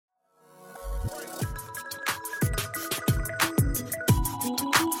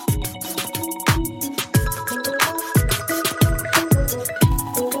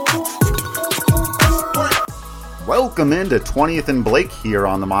Welcome into 20th and Blake here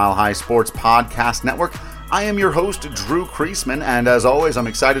on the Mile High Sports Podcast Network. I am your host, Drew Kreisman, and as always, I'm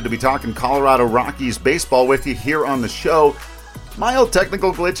excited to be talking Colorado Rockies baseball with you here on the show. Mild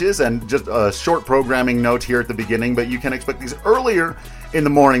technical glitches and just a short programming note here at the beginning, but you can expect these earlier in the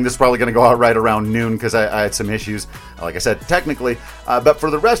morning. This is probably going to go out right around noon because I had some issues, like I said, technically. But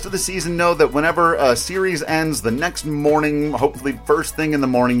for the rest of the season, know that whenever a series ends the next morning, hopefully first thing in the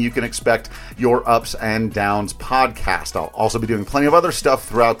morning, you can expect your Ups and Downs podcast. I'll also be doing plenty of other stuff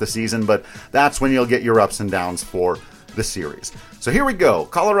throughout the season, but that's when you'll get your ups and downs for the series. So here we go.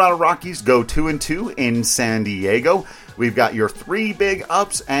 Colorado Rockies go 2-2 in San Diego. We've got your three big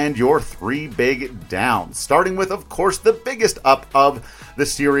ups and your three big downs. Starting with, of course, the biggest up of the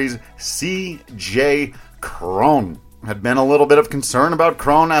series, CJ Cron. Had been a little bit of concern about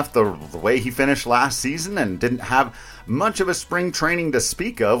Cron after the way he finished last season and didn't have much of a spring training to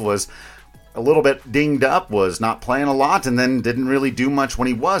speak of, was a little bit dinged up, was not playing a lot, and then didn't really do much when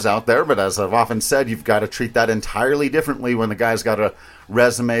he was out there. But as I've often said, you've got to treat that entirely differently when the guy's got a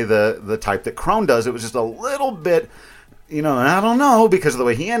resume the type that Cron does. It was just a little bit, I don't know, because of the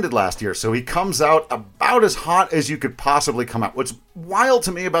way he ended last year. So he comes out about as hot as you could possibly come out. What's wild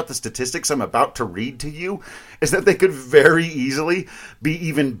to me about the statistics I'm about to read to you is that they could very easily be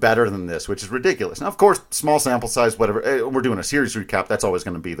even better than this, which is ridiculous. Now, of course, small sample size, whatever. We're doing a series recap. That's always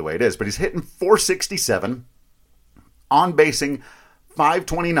going to be the way it is. But he's hitting .467, on basing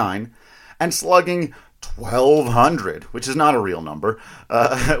 .529, and slugging 1,200, which is not a real number,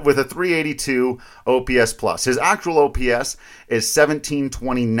 with a .382 OPS plus. His actual OPS is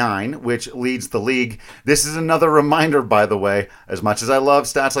 1,729, which leads the league. This is another reminder, by the way, as much as I love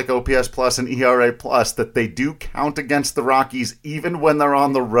stats like OPS plus and ERA plus, that they do count against the Rockies even when they're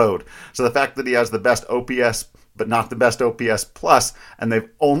on the road. So the fact that he has the best OPS but not the best OPS plus, and they've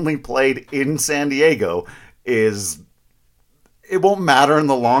only played in San Diego, it won't matter in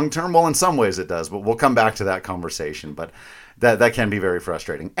the long term. Well, in some ways it does, but we'll come back to that conversation. But that can be very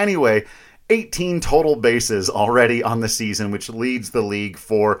frustrating. Anyway, 18 total bases already on the season, which leads the league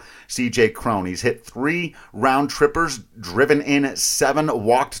for CJ Cron. He's hit 3 round trippers, driven in 7,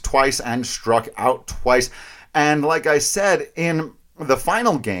 walked twice, and struck out twice. And like I said, in the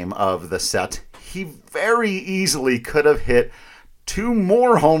final game of the set, he very easily could have hit 2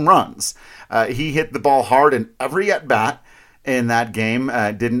 more home runs. He hit the ball hard in every at-bat in that game.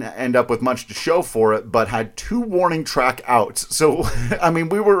 Didn't end up with much to show for it, but had 2 warning track outs. So,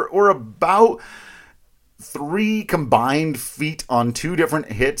 we're about 3 combined feet on 2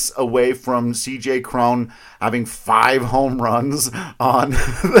 different hits away from CJ Cron having 5 home runs on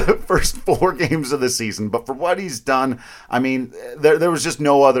the first 4 games of the season. But for what he's done, there was just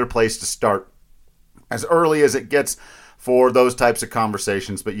no other place to start as early as it gets for those types of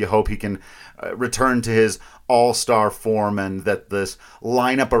conversations, but you hope he can return to his all-star form, and that this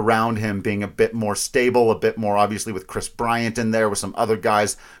lineup around him being a bit more stable, a bit more obviously with Chris Bryant in there, with some other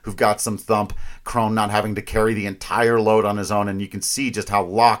guys who've got some thump, Cron not having to carry the entire load on his own, and you can see just how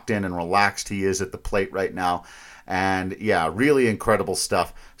locked in and relaxed he is at the plate right now. And yeah, really incredible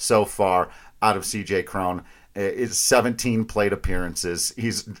stuff so far out of CJ Cron. It's 17 plate appearances.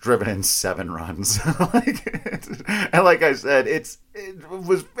 He's driven in 7 runs. And like I said, it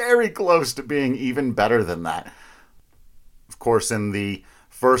was very close to being even better than that. Of course, in the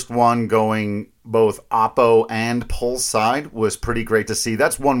first one, going both oppo and pull side was pretty great to see.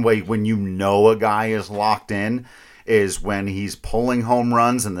 That's one way when you know a guy is locked in, is when he's pulling home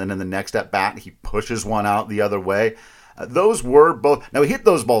runs and then in the next at bat he pushes one out the other way. Those were both, now he hit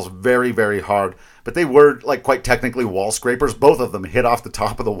those balls very, very hard, but they were quite technically wall scrapers. Both of them hit off the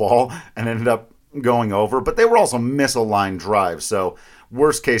top of the wall and ended up going over, but they were also misaligned drives. So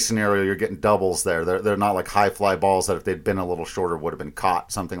worst case scenario, you're getting doubles there. They're not like high fly balls that if they'd been a little shorter would have been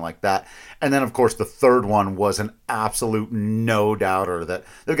caught, something like that. And then of course the third one was an absolute no doubter. That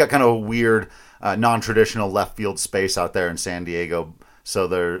they've got kind of a weird non-traditional left field space out there in San Diego. So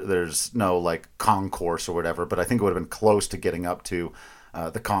there's no concourse or whatever, but I think it would have been close to getting up to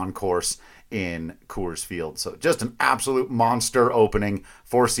the concourse in Coors Field. So just an absolute monster opening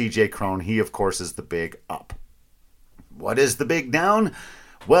for CJ Cron. He, of course, is the big up. What is the big down?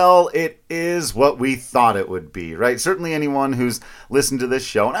 Well, it is what we thought it would be, right? Certainly anyone who's listened to this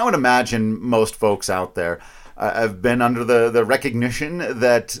show, and I would imagine most folks out there, have been under the recognition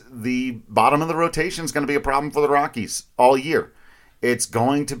that the bottom of the rotation is going to be a problem for the Rockies all year. It's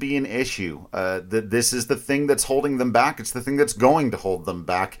going to be an issue. This is the thing that's holding them back. It's the thing that's going to hold them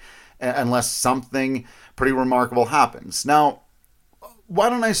back unless something pretty remarkable happens. Now, why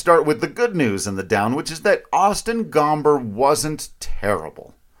don't I start with the good news and the down, which is that Austin Gomber wasn't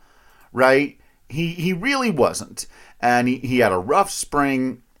terrible, right? He really wasn't. And he had a rough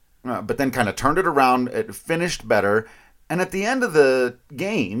spring, but then kind of turned it around. It finished better. And at the end of the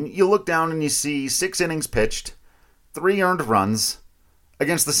game, you look down and you see 6 innings pitched, 3 earned runs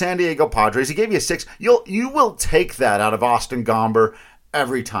against the San Diego Padres. He gave you 6. You will take that out of Austin Gomber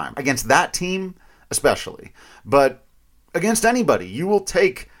every time. Against that team, especially. But against anybody, you will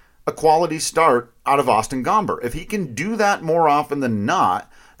take a quality start out of Austin Gomber. If he can do that more often than not,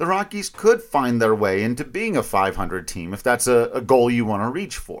 the Rockies could find their way into being a 500 team if that's a goal you want to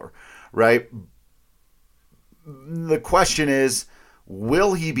reach for, right? The question is,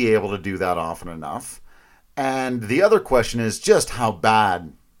 will he be able to do that often enough? And the other question is just how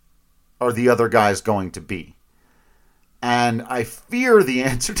bad are the other guys going to be? And I fear the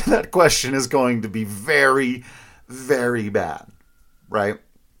answer to that question is going to be very, very bad, right?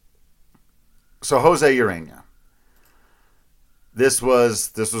 So Jose Urena. This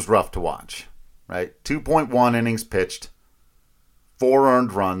was rough to watch, right? 2.1 innings pitched, 4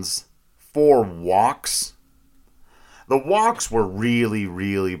 earned runs, 4 walks. The walks were really,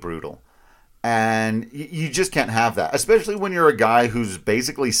 really brutal. And you just can't have that, especially when you're a guy who's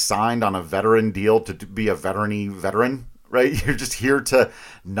basically signed on a veteran deal to be a veteran, right? You're just here to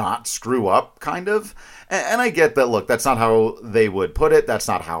not screw up, kind of. And I get that, look, that's not how they would put it. That's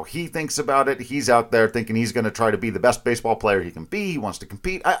not how he thinks about it. He's out there thinking he's going to try to be the best baseball player he can be. He wants to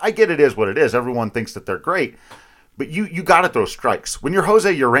compete. I get it is what it is. Everyone thinks that they're great. But you got to throw strikes. When you're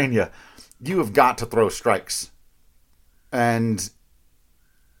Jose Urena, you have got to throw strikes. And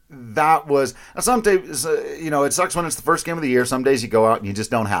that was, some days, it sucks when it's the first game of the year. Some days you go out and you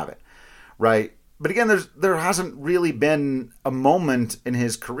just don't have it, right? But again, there hasn't really been a moment in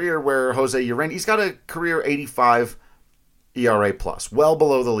his career where Jose Urena, he's got a career 85 ERA plus, well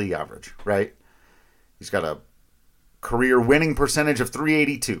below the league average, right? He's got a career winning percentage of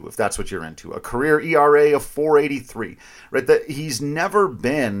 382, if that's what you're into, a career ERA of 483, right? That he's never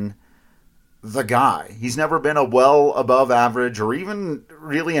been the guy. He's never been a well above average or even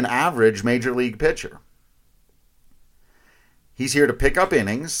really an average major league pitcher. He's here to pick up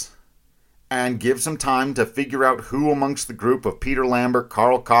innings and give some time to figure out who amongst the group of Peter Lambert,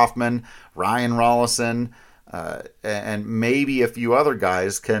 Carl Kaufman, Ryan Rollison, and maybe a few other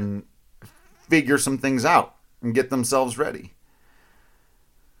guys can figure some things out and get themselves ready.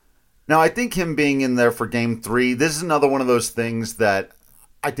 Now, I think him being in there for Game 3, this is another one of those things that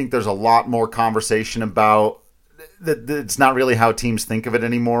I think there's a lot more conversation about. It's not really how teams think of it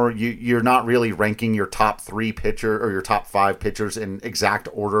anymore. You're not really ranking your top 3 pitcher or your top 5 pitchers in exact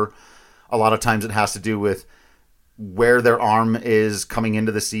order. A lot of times it has to do with where their arm is coming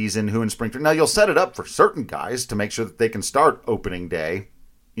into the season, who in spring training. Now, you'll set it up for certain guys to make sure that they can start opening day.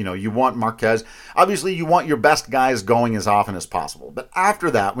 You want Marquez. Obviously, you want your best guys going as often as possible. But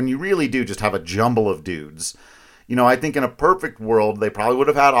after that, when you really do just have a jumble of dudes, I think in a perfect world, they probably would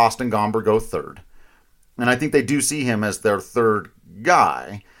have had Austin Gomber go third. And I think they do see him as their third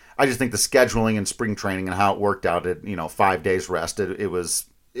guy. I just think the scheduling and spring training and how it worked out at, 5 days rest,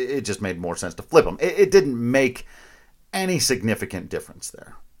 it just made more sense to flip him. It didn't make any significant difference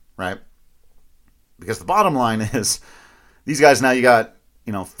there, right? Because the bottom line is, these guys now, you got,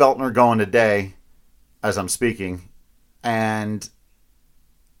 Feltner going today as I'm speaking, and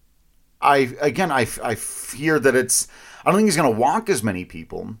I fear that I don't think he's going to walk as many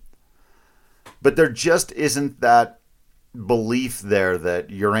people, but there just isn't that belief there that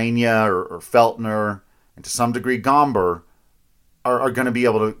Urena or Feltner, and to some degree Gomber, are going to be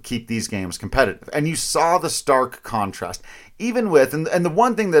able to keep these games competitive. And you saw the stark contrast. Even with, and the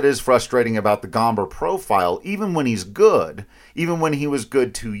one thing that is frustrating about the Gomber profile, even when he's good, even when he was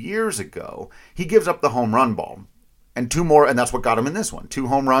good 2 years ago, he gives up the home run ball. And 2 more, and that's what got him in this one. 2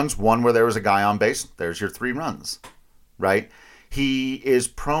 home runs, 1 where there was a guy on base. There's your 3 runs, right? He is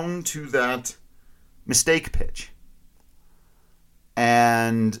prone to that mistake pitch.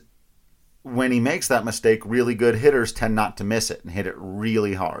 And when he makes that mistake, really good hitters tend not to miss it and hit it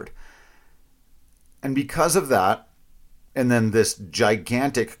really hard. And because of that, and then this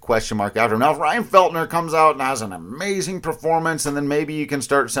gigantic question mark after him. Now, if Ryan Feltner comes out and has an amazing performance, and then maybe you can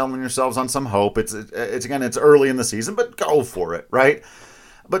start selling yourselves on some hope. It's early in the season, but go for it, right?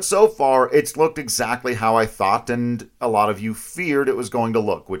 But so far, it's looked exactly how I thought, and a lot of you feared it was going to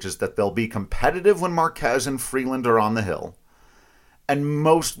look, which is that they'll be competitive when Marquez and Freeland are on the hill, and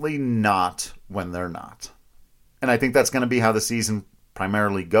mostly not when they're not. And I think that's going to be how the season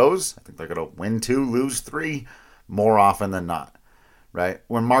primarily goes. I think they're going to win 2, lose 3 more often than not, right?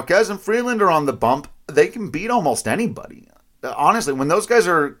 When Marquez and Freeland are on the bump, they can beat almost anybody. Honestly, when those guys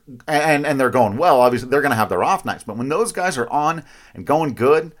are, and they're going well, obviously they're going to have their off nights, but when those guys are on and going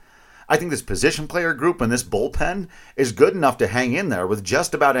good, I think this position player group and this bullpen is good enough to hang in there with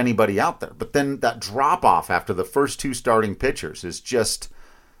just about anybody out there. But then that drop-off after the first two starting pitchers is just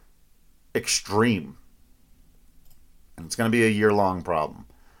extreme. And it's going to be a year-long problem.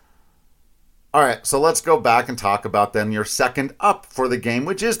 All right, so let's go back and talk about then your second up for the game,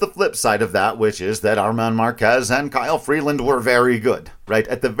 which is the flip side of that, which is that German Marquez and Kyle Freeland were very good, right?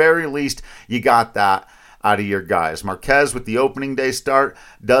 At the very least, you got that out of your guys. Marquez, with the opening day start,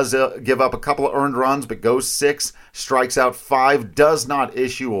 does give up a couple of earned runs, but goes 6, strikes out 5, does not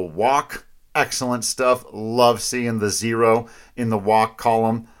issue a walk. Excellent stuff. Love seeing the 0 in the walk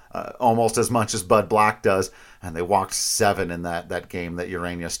column, almost as much as Bud Black does. And they walked 7 in that game that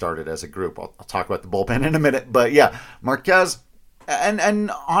Urania started as a group. I'll talk about the bullpen in a minute. But yeah, Marquez,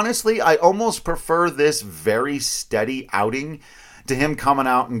 and honestly, I almost prefer this very steady outing to him coming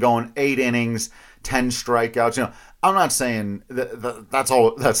out and going 8 innings, 10 strikeouts. You know, I'm not saying that's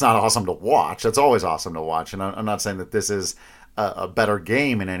not awesome to watch. That's always awesome to watch. And I'm not saying that this is a better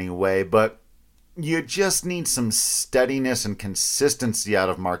game in any way, but you just need some steadiness and consistency out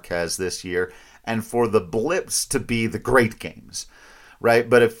of Marquez this year, and for the blips to be the great games, right?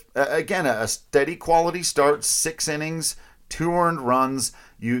 But if, again, a steady quality start, 6 innings, 2 earned runs,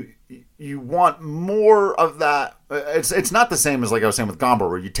 you want more of that. It's not the same as, like I was saying with Gomber,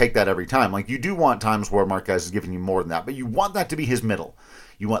 where you take that every time. Like, you do want times where Marquez is giving you more than that, but you want that to be his middle.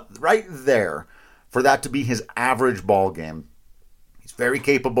 You want right there for that to be his average ball game. He's very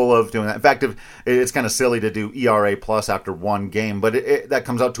capable of doing that. In fact, it's kind of silly to do ERA plus after one game, but that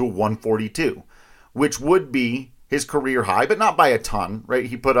comes out to a 142, which would be his career high, but not by a ton, right?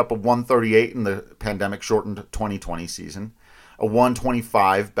 He put up a 138 in the pandemic-shortened 2020 season, a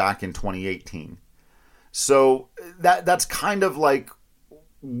 125 back in 2018. So that's kind of like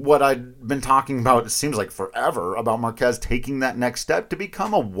what I've been talking about, it seems like forever, about Marquez taking that next step to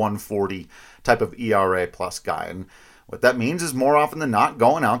become a 140 type of ERA plus guy. And what that means is more often than not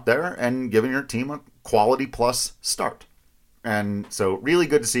going out there and giving your team a quality plus start. And so really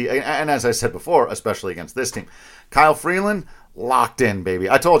good to see. And as I said before, especially against this team, Kyle Freeland, locked in, baby.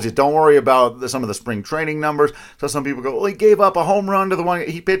 I told you, don't worry about some of the spring training numbers. So some people go, well, he gave up a home run to the one.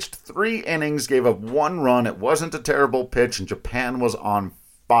 He pitched 3 innings, gave up 1 run. It wasn't a terrible pitch, and Japan was on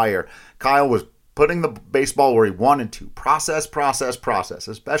fire. Kyle was putting the baseball where he wanted to. Process,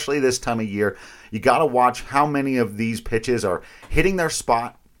 especially this time of year. You got to watch how many of these pitches are hitting their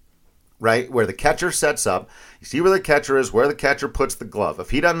spot, right, where the catcher sets up. You see where the catcher is, where the catcher puts the glove.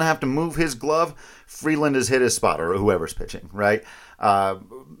 If he doesn't have to move his glove, Freeland has hit his spot, or whoever's pitching, right?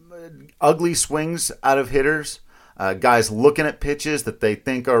 Ugly swings out of hitters. Guys looking at pitches that they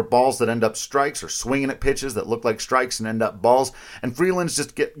think are balls that end up strikes, or swinging at pitches that look like strikes and end up balls. And Freeland's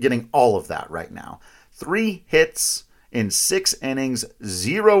just getting all of that right now. 3 hits in 6 innings,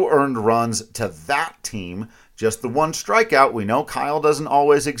 0 earned runs to that team. Just the 1 strikeout. We know Kyle doesn't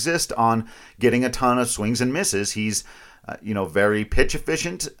always exist on getting a ton of swings and misses. He's, very pitch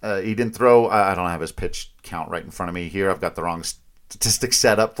efficient. He didn't throw, I don't have his pitch count right in front of me here. I've got the wrong statistics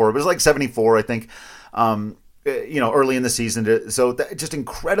set up for it. It was like 74, I think, early in the season. So just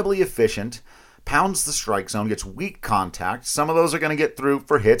incredibly efficient. Pounds the strike zone, gets weak contact. Some of those are going to get through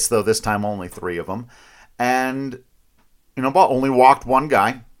for hits, though this time only 3 of them. And, only walked 1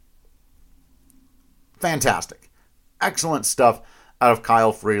 guy. Fantastic. Excellent stuff out of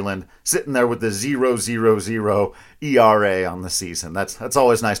Kyle Freeland, sitting there with the 0.000 ERA on the season. That's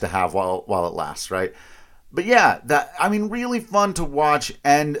always nice to have while it lasts, right? But yeah, really fun to watch,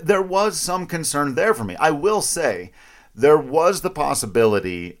 and there was some concern there for me. I will say, there was the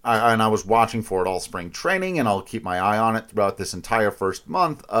possibility, and I was watching for it all spring training, and I'll keep my eye on it throughout this entire first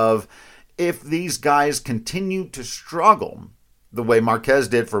month, of if these guys continue to struggle the way Marquez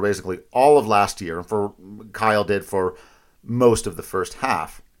did for basically all of last year, and for Kyle did for most of the first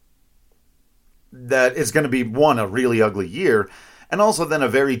half, that it's going to be, one, a really ugly year, and also then a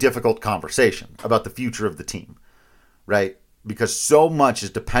very difficult conversation about the future of the team, right? Because so much is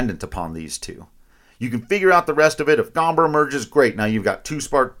dependent upon these two. You can figure out the rest of it. If Gomber emerges, great. Now you've got 2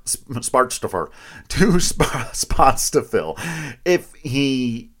 spots to fill. If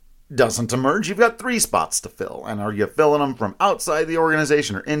he doesn't emerge, you've got 3 spots to fill. And are you filling them from outside the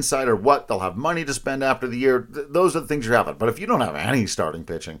organization or inside, or what? They'll have money to spend after the year. Those are the things you're having. But if you don't have any starting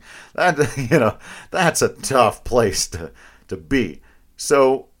pitching, that's a tough place to be.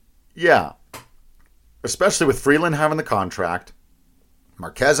 So, yeah, especially with Freeland having the contract,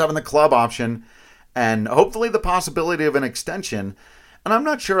 Marquez having the club option, and hopefully the possibility of an extension. And I'm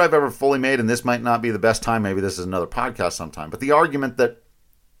not sure I've ever fully made, and this might not be the best time, maybe this is another podcast sometime, but the argument that,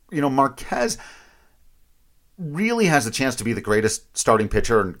 Marquez really has a chance to be the greatest starting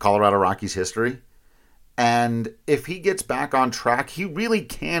pitcher in Colorado Rockies history. And if he gets back on track, he really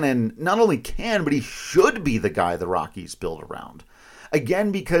can, and not only can, but he should be the guy the Rockies build around.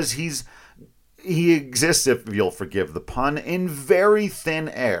 Again, because he exists, if you'll forgive the pun, in very thin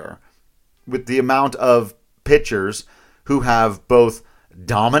air with the amount of pitchers who have both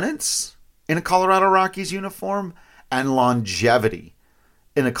dominance in a Colorado Rockies uniform and longevity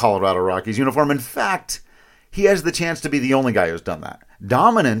in a Colorado Rockies uniform. In fact, he has the chance to be the only guy who's done that.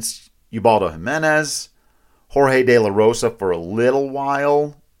 Dominance, Ubaldo Jimenez, Jorge De La Rosa for a little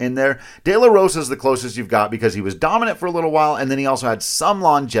while in there. De La Rosa is the closest you've got because he was dominant for a little while, and then he also had some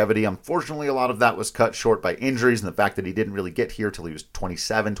longevity. Unfortunately, a lot of that was cut short by injuries and the fact that he didn't really get here till he was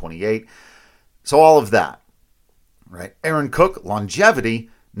 27, 28. So all of that, right? Aaron Cook, longevity,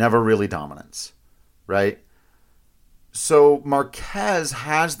 never really dominance, right? So Marquez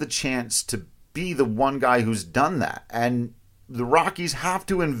has the chance to be the one guy who's done that, and the Rockies have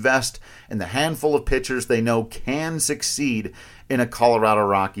to invest in the handful of pitchers they know can succeed in a Colorado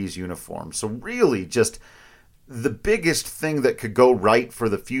Rockies uniform. So really just the biggest thing that could go right for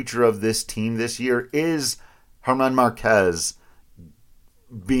the future of this team this year is German Marquez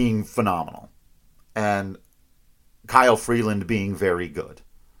being phenomenal and Kyle Freeland being very good.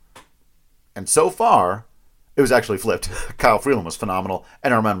 And so far, it was actually flipped. Kyle Freeland was phenomenal,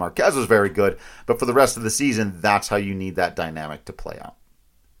 and German Marquez was very good. But for the rest of the season, that's how you need that dynamic to play out.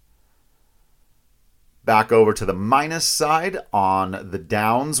 Back over to the minus side on the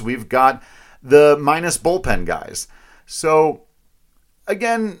downs, we've got the minus bullpen guys. So,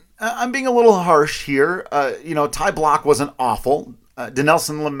 again, I'm being a little harsh here. Ty Block wasn't awful.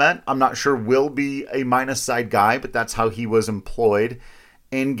 Dinelson Lamet, I'm not sure will be a minus side guy, but that's how he was employed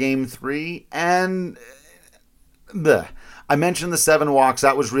in Game 3. And I mentioned the 7 walks.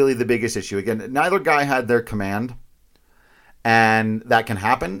 That was really the biggest issue. Again, neither guy had their command, and that can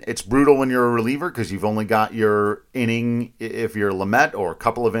happen. It's brutal when you're a reliever because you've only got your inning if you're Lamet or a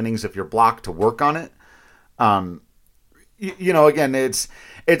couple of innings if you're Block to work on it. Again, it's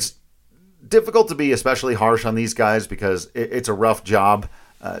difficult to be especially harsh on these guys because it's a rough job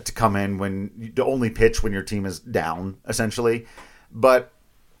to come in when you only pitch when your team is down, essentially. But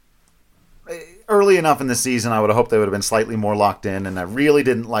early enough in the season, I would have hoped they would have been slightly more locked in, and I really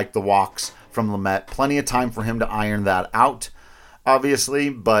didn't like the walks from Lamet. Plenty of time for him to iron that out, obviously,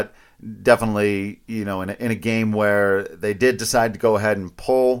 but definitely, in a game where they did decide to go ahead and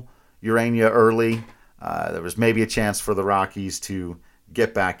pull Urania early, there was maybe a chance for the Rockies to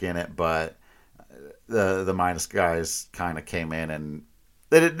get back in it, but the minus guys kind of came in, and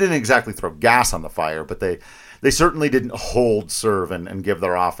they didn't exactly throw gas on the fire, but they certainly didn't hold serve and give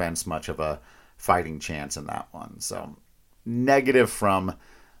their offense much of a fighting chance in that one. So negative from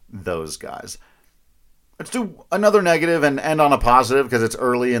those guys. Let's do another negative and end on a positive because it's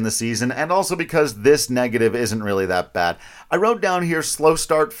early in the season and also because this negative isn't really that bad. I wrote down here slow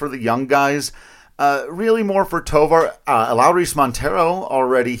start for the young guys. Really more for Tovar. Alaudis Montero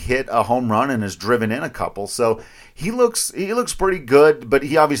already hit a home run and has driven in a couple, so he looks pretty good. But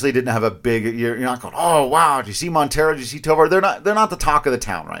he obviously didn't have a big. You're not going, oh wow, did you see Montero? Did you see Tovar? They're not the talk of the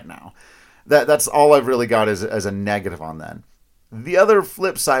town right now. That's all I've really got as a negative on that. The other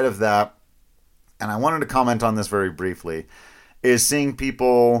flip side of that, and I wanted to comment on this very briefly, is seeing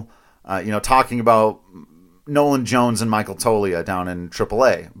people talking about Nolan Jones and Michael Toglia down in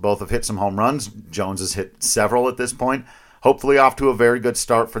AAA. Both have hit some home runs. Jones has hit several at this point. Hopefully off to a very good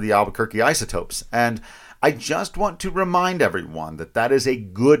start for the Albuquerque Isotopes. And I just want to remind everyone that is a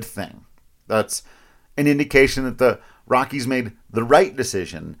good thing. That's an indication that the Rockies made the right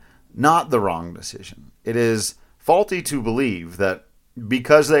decision, not the wrong decision. It is faulty to believe that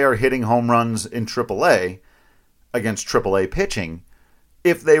because they are hitting home runs in AAA against AAA pitching,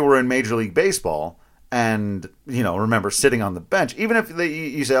 if they were in Major League Baseball, and, remember, sitting on the bench, even if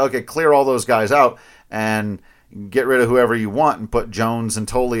you say, okay, clear all those guys out and get rid of whoever you want and put Jones and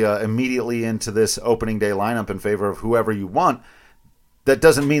Toglia immediately into this opening day lineup in favor of whoever you want, that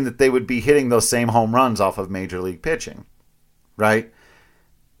doesn't mean that they would be hitting those same home runs off of Major League pitching, right?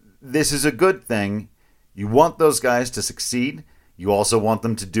 This is a good thing. You want those guys to succeed. You also want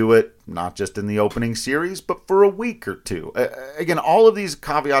them to do it not just in the opening series, but for a week or two. Again, all of these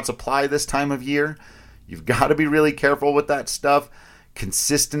caveats apply this time of year. You've got to be really careful with that stuff.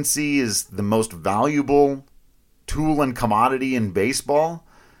 Consistency is the most valuable tool and commodity in baseball,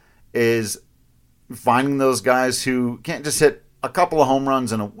 is finding those guys who can't just hit a couple of home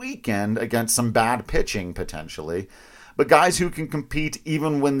runs in a weekend against some bad pitching potentially, but guys who can compete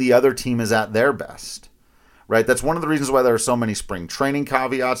even when the other team is at their best. right? That's one of the reasons why there are so many spring training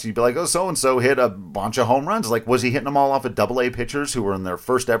caveats. You'd be like, oh, so-and-so hit a bunch of home runs. Like, was he hitting them all off of AA pitchers who were in their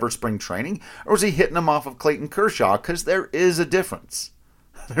first ever spring training? Or was he hitting them off of Clayton Kershaw? Because there is a difference.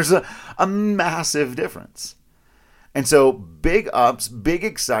 There's a massive difference. And so big ups, big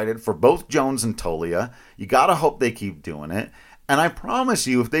excited for both Jones and Tolia. You got to hope they keep doing it. And I promise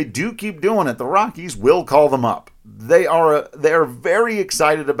you, if they do keep doing it, the Rockies will call them up. They are very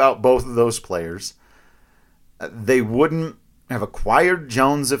excited about both of those players. They wouldn't have acquired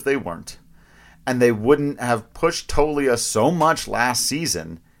Jones if they weren't. And they wouldn't have pushed Tolia so much last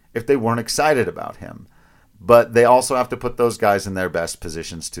season if they weren't excited about him. But they also have to put those guys in their best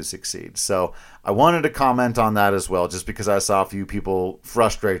positions to succeed. So I wanted to comment on that as well, just because I saw a few people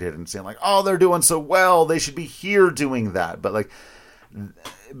frustrated and saying like, oh, they're doing so well, they should be here doing that. But like,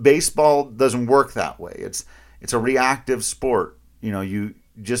 baseball doesn't work that way. It's a reactive sport. You know,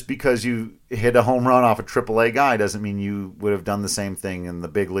 just because you hit a home run off a AAA guy doesn't mean you would have done the same thing in the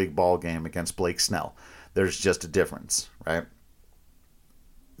big league ball game against Blake Snell. There's just a difference, right?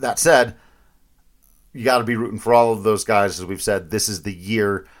 That said, you got to be rooting for all of those guys. As we've said, this is the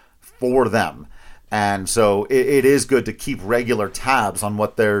year for them. And so it is good to keep regular tabs on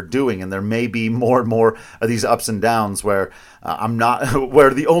what they're doing. And there may be more and more of these ups and downs where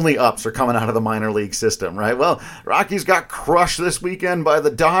where the only ups are coming out of the minor league system, right? Well, Rockies got crushed this weekend by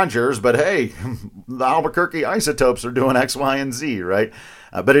the Dodgers, but hey, the Albuquerque Isotopes are doing X, Y, and Z, right?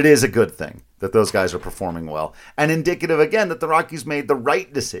 But it is a good thing that those guys are performing well. And indicative, again, that the Rockies made the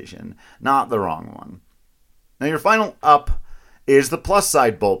right decision, not the wrong one. Now, your final up is the plus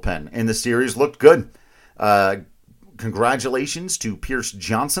side bullpen in the series. Looked good. Congratulations to Pierce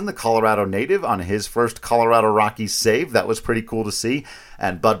Johnson, the Colorado native, on his first Colorado Rockies save. That was pretty cool to see.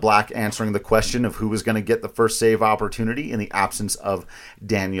 And Bud Black answering the question of who was going to get the first save opportunity in the absence of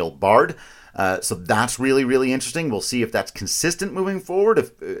Daniel Bard. So that's really, really interesting. We'll see if that's consistent moving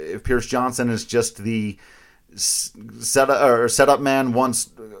forward. If Pierce Johnson is just the setup man once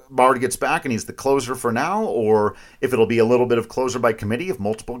Bard gets back and he's the closer for now, or if it'll be a little bit of closer by committee if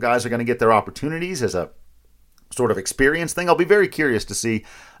multiple guys are going to get their opportunities as a sort of experience thing. I'll be very curious to see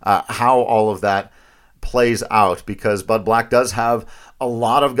how all of that plays out, because Bud Black does have a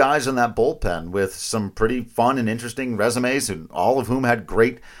lot of guys in that bullpen with some pretty fun and interesting resumes, and all of whom had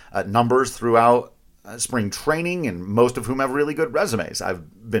great numbers throughout spring training, and most of whom have really good resumes.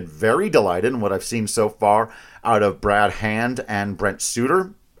 I've been very delighted in what I've seen so far out of Brad Hand and Brent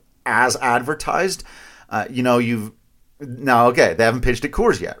Suter as advertised. They haven't pitched at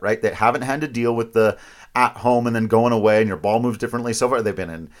Coors yet, right? They haven't had to deal with the at home and then going away and your ball moves differently. So far, they've been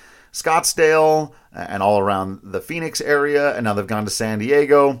in Scottsdale and all around the Phoenix area, and now they've gone to San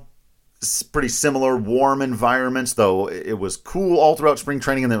Diego. Pretty similar warm environments, though it was cool all throughout spring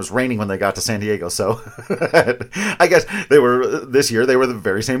training, and it was raining when they got to San Diego. So I guess this year they were the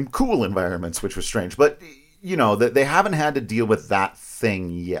very same cool environments, which was strange. But they haven't had to deal with that thing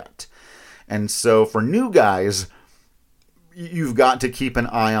yet, and so for new guys, you've got to keep an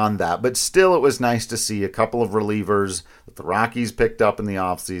eye on that. But still, it was nice to see a couple of relievers that the Rockies picked up in the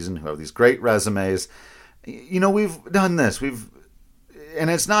offseason who have these great resumes. We've done this. And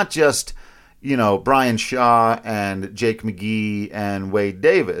it's not just, Brian Shaw and Jake McGee and Wade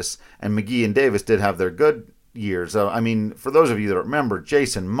Davis. And McGee and Davis did have their good years. For those of you that remember,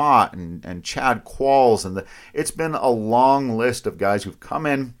 Jason Mott and Chad Qualls, it's been a long list of guys who've come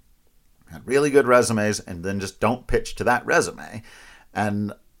in, had really good resumes, and then just don't pitch to that resume.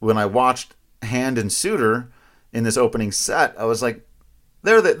 And when I watched Hand and Suter in this opening set, I was like,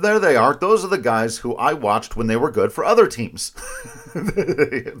 there they are. Those are the guys who I watched when they were good for other teams.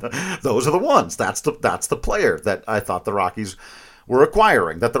 Those are the ones. That's the player that I thought the Rockies were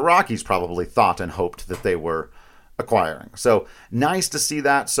acquiring, that the Rockies probably thought and hoped that they were acquiring. So nice to see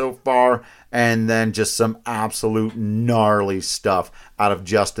that so far. And then just some absolute gnarly stuff out of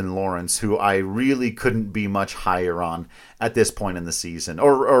Justin Lawrence, who I really couldn't be much higher on at this point in the season,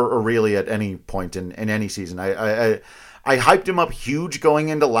 or really at any point in any season. I hyped him up huge going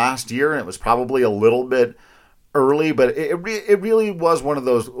into last year, and it was probably a little bit early, but it really was one of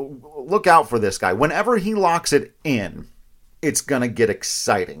those, look out for this guy. Whenever he locks it in, it's going to get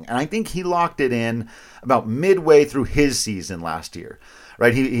exciting. And I think he locked it in about midway through his season last year,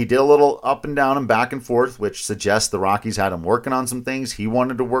 right? He did a little up and down and back and forth, which suggests the Rockies had him working on some things. He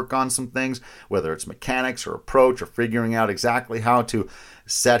wanted to work on some things, whether it's mechanics or approach or figuring out exactly how to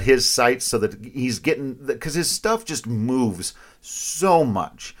set his sights so that he's getting, because his stuff just moves so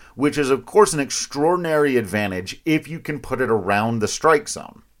much, which is, of course, an extraordinary advantage if you can put it around the strike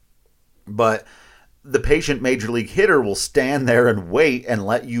zone. But the patient major league hitter will stand there and wait and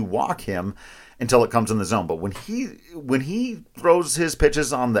let you walk him until it comes in the zone. But when he throws his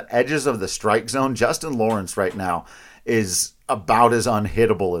pitches on the edges of the strike zone, Justin Lawrence right now is about as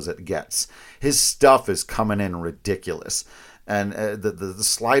unhittable as it gets. His stuff is coming in ridiculous. And the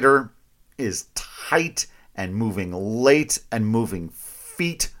slider is tight and moving late and moving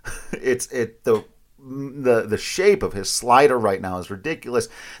feet. The shape of his slider right now is ridiculous.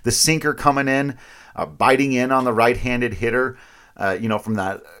 The sinker coming in, biting in on the right-handed hitter, from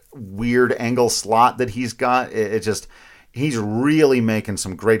that weird angle slot that he's got. He's really making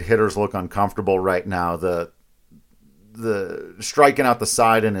some great hitters look uncomfortable right now. The striking out the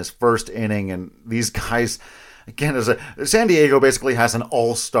side in his first inning, and these guys, again, San Diego basically has an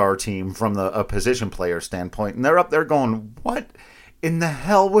all-star team from a position player standpoint, and they're up there going, what in the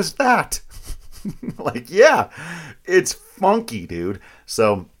hell was that? Yeah, it's funky, dude.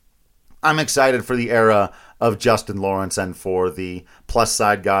 So I'm excited for the era of Justin Lawrence and for the plus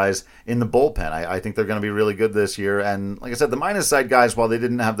side guys in the bullpen. I think they're going to be really good this year. And like I said, the minus side guys, while they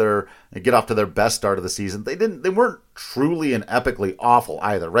didn't have get off to their best start of the season, they weren't truly and epically awful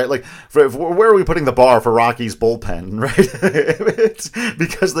either, right? Like, where are we putting the bar for Rockies bullpen, right? It's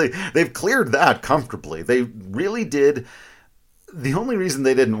because they've cleared that comfortably. They really did. The only reason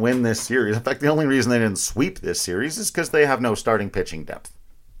they didn't win this series, in fact, the only reason they didn't sweep this series, is because they have no starting pitching depth.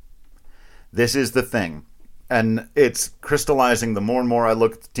 This is the thing. And it's crystallizing the more and more I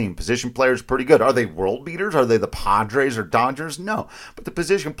look at the team. Position players pretty good. Are they world beaters? Are they the Padres or Dodgers? No. But the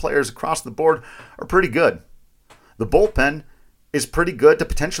position players across the board are pretty good. The bullpen is pretty good to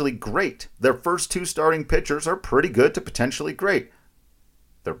potentially great. Their first two starting pitchers are pretty good to potentially great.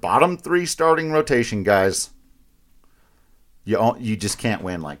 Their bottom three starting rotation guys, you just can't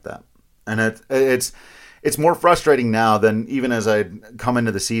win like that. And it's more frustrating now than even as I come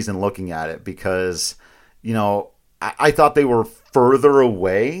into the season looking at it, because I thought they were further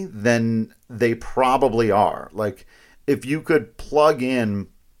away than they probably are. Like, if you could plug in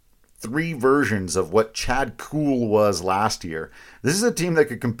 3 versions of what Chad Kuhl was last year, this is a team that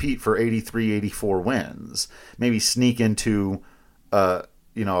could compete for 83, 84 wins. Maybe sneak into a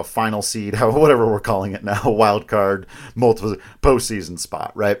final seed, whatever we're calling it now, wild card, multiple postseason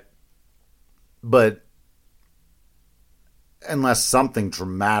spot, right? But unless something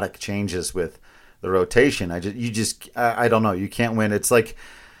dramatic changes with the rotation, I don't know. You can't win. It's like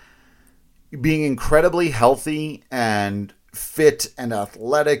being incredibly healthy and fit and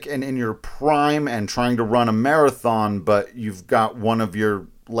athletic and in your prime and trying to run a marathon, but you've got one of your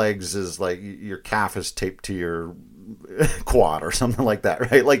legs is like your calf is taped to your quad or something like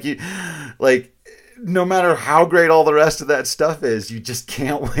that, right? No matter how great all the rest of that stuff is, you just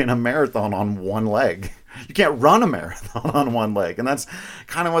can't win a marathon on one leg. You can't run a marathon on one leg. And that's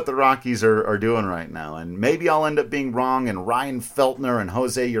kind of what the Rockies are doing right now. And maybe I'll end up being wrong, and Ryan Feltner and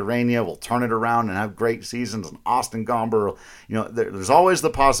Jose Urania will turn it around and have great seasons, and Austin Gomber, there's always the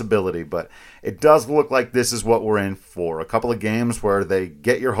possibility, but it does look like this is what we're in for. A couple of games where they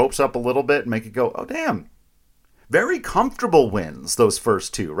get your hopes up a little bit and make it go, oh, damn. Very comfortable wins, those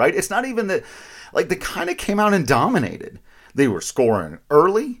first two, right? It's not even that, they kind of came out and dominated. They were scoring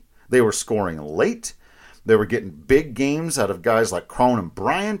early. They were scoring late. They were getting big games out of guys like Cron and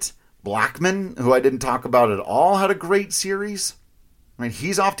Bryant. Blackman, who I didn't talk about at all, had a great series. I mean,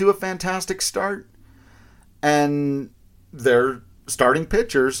 he's off to a fantastic start. And their starting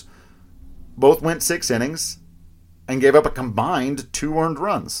pitchers both went 6 innings and gave up a combined 2 earned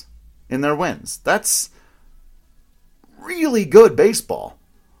runs in their wins. That's really good baseball.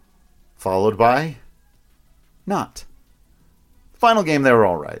 Followed by not. Final game, they were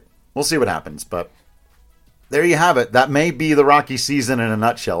all right. We'll see what happens, but there you have it. That may be the Rocky season in a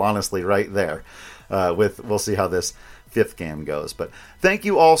nutshell, honestly, right there. We'll see how this 5th game goes. But thank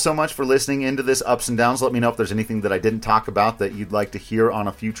you all so much for listening into this Ups and Downs. Let me know if there's anything that I didn't talk about that you'd like to hear on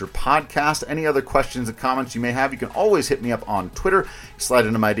a future podcast. Any other questions and comments you may have, you can always hit me up on Twitter, slide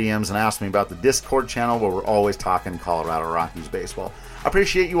into my DMs, and ask me about the Discord channel where we're always talking Colorado Rockies baseball. I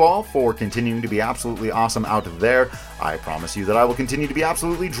appreciate you all for continuing to be absolutely awesome out there. I promise you that I will continue to be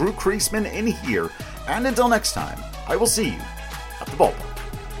absolutely Drew Creasman in here. And until next time, I will see you at the ballpark.